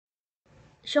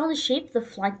Shaun the Sheep, The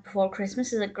Flight Before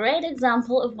Christmas, is a great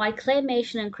example of why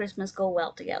claymation and Christmas go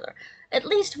well together. At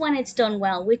least when it's done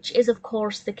well, which is of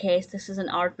course the case. This is an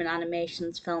Aardman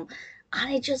Animations film,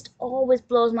 and it just always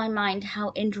blows my mind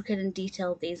how intricate and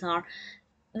detailed these are.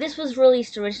 This was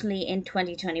released originally in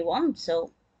 2021,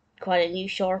 so quite a new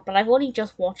short, but I've only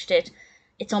just watched it.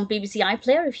 It's on BBC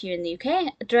iPlayer if you're in the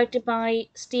UK, directed by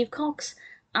Steve Cox,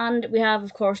 and we have,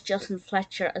 of course, Justin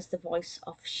Fletcher as the voice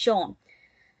of Shaun.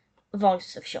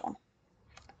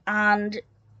 And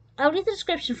I'll read the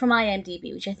description from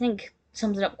IMDb, which I think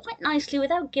sums it up quite nicely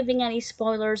without giving any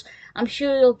spoilers. I'm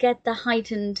sure you'll get the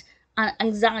heightened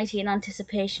anxiety and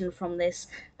anticipation from this.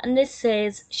 And this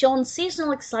says, Shaun's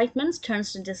seasonal excitement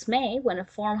turns to dismay when a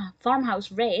farmhouse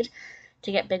raid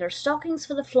to get bigger stockings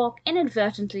for the flock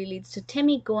inadvertently leads to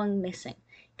Timmy going missing.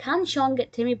 Can Shaun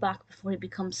get Timmy back before he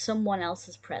becomes someone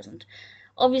else's present?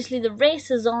 Obviously, the race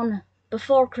is on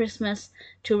before Christmas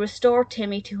to restore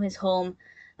Timmy to his home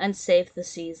and save the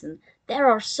season. There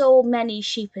are so many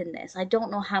sheep in this. I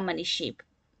don't know how many sheep.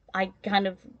 I kind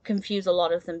of confuse a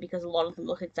lot of them because a lot of them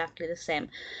look exactly the same.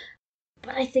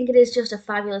 But I think it is just a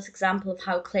fabulous example of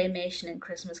how claymation and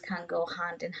Christmas can go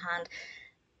hand in hand.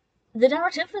 The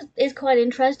narrative is quite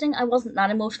interesting. I wasn't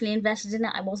that emotionally invested in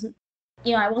it. I wasn't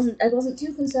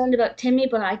too concerned about Timmy,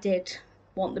 but I did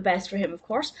want the best for him, of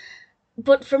course.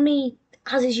 But for me,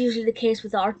 as is usually the case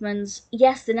with Aardmans,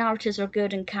 yes, the narratives are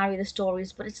good and carry the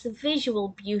stories, but it's the visual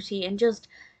beauty and just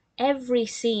every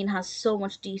scene has so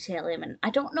much detail in it. I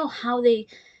don't know how they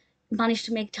managed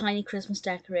to make tiny Christmas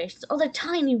decorations. Oh, the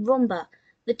tiny Roomba,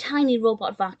 the tiny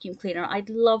robot vacuum cleaner. I'd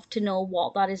love to know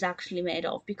what that is actually made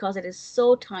of because it is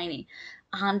so tiny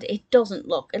and it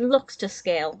looks to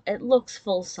scale. It looks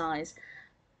full size.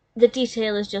 The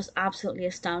detail is just absolutely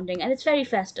astounding and it's very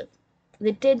festive.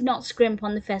 They did not scrimp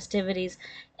on the festivities.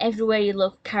 Everywhere you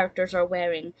look, characters are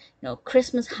wearing,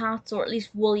 Christmas hats or at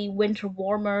least woolly winter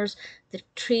warmers. The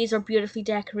trees are beautifully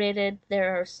decorated.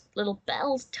 There are little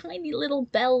bells, tiny little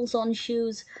bells on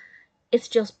shoes. It's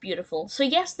just beautiful. So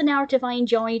yes, the narrative I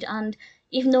enjoyed, and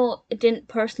even though it didn't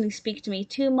personally speak to me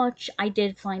too much, I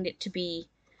did find it to be,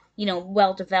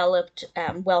 well developed,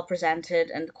 well presented,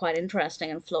 and quite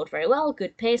interesting, and flowed very well.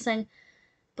 Good pacing.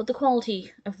 But the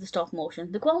quality of the stop motion,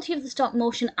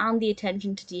 and the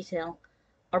attention to detail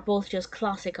are both just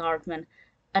classic Aardman,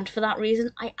 and for that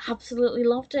reason I absolutely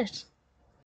loved it.